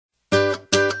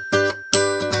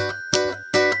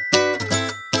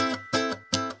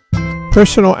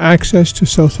Personal access to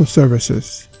social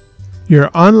services. Your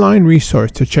online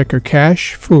resource to check your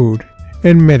cash, food,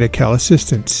 and Medi-Cal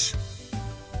assistance.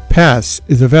 PASS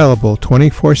is available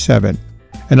 24/7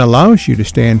 and allows you to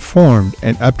stay informed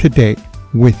and up to date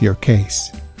with your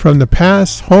case. From the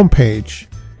PASS homepage,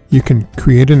 you can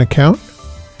create an account,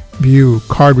 view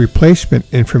card replacement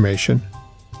information,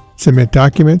 submit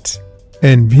documents,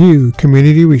 and view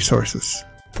community resources.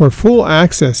 For full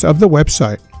access of the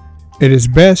website, it is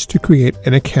best to create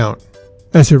an account.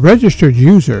 As a registered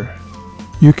user,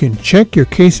 you can check your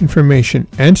case information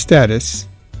and status,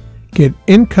 get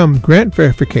income grant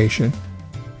verification,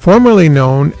 formerly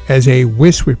known as a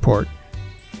WIS report,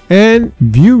 and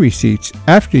view receipts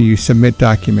after you submit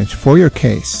documents for your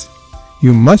case.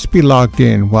 You must be logged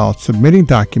in while submitting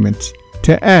documents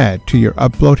to add to your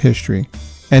upload history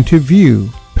and to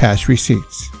view past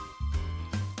receipts.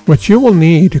 What you will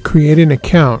need to create an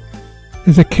account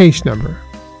is a case number.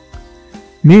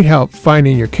 Need help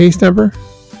finding your case number?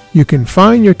 You can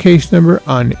find your case number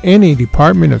on any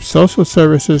Department of Social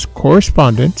Services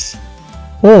correspondence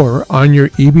or on your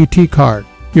EBT card.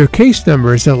 Your case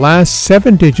number is the last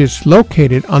 7 digits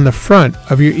located on the front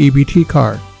of your EBT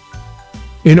card.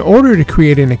 In order to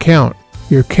create an account,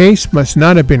 your case must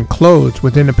not have been closed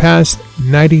within the past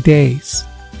 90 days.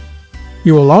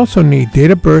 You will also need date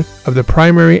of birth of the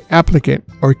primary applicant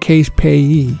or case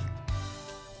payee,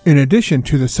 in addition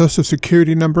to the Social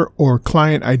Security number or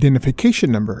client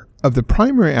identification number of the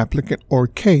primary applicant or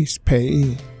case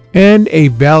payee, and a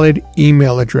valid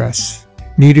email address.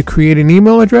 Need to create an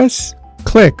email address?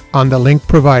 Click on the link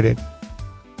provided.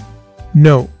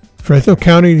 Note: Fresno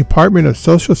County Department of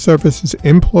Social Services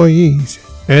employees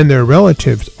and their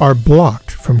relatives are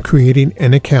blocked from creating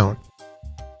an account.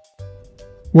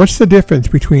 What's the difference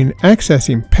between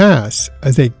accessing PASS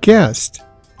as a guest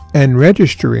and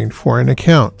registering for an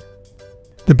account?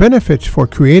 The benefits for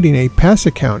creating a PASS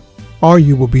account are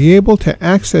you will be able to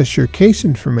access your case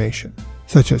information,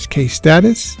 such as case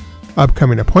status,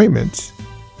 upcoming appointments,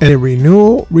 and a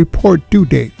renewal report due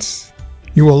dates.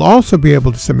 You will also be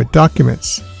able to submit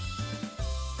documents,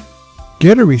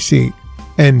 get a receipt,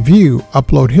 and view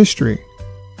upload history.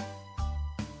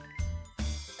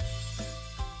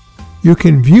 You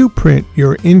can view print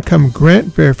your income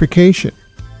grant verification,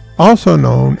 also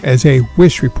known as a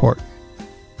WIS report.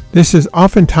 This is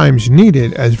oftentimes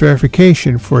needed as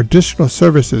verification for additional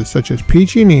services such as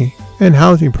PG&E and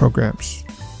housing programs.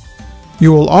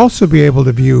 You will also be able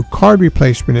to view card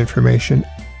replacement information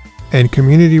and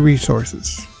community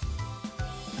resources.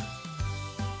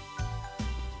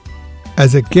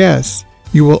 As a guest,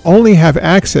 you will only have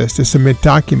access to submit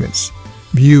documents,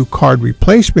 view card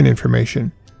replacement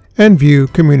information, and view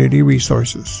community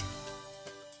resources.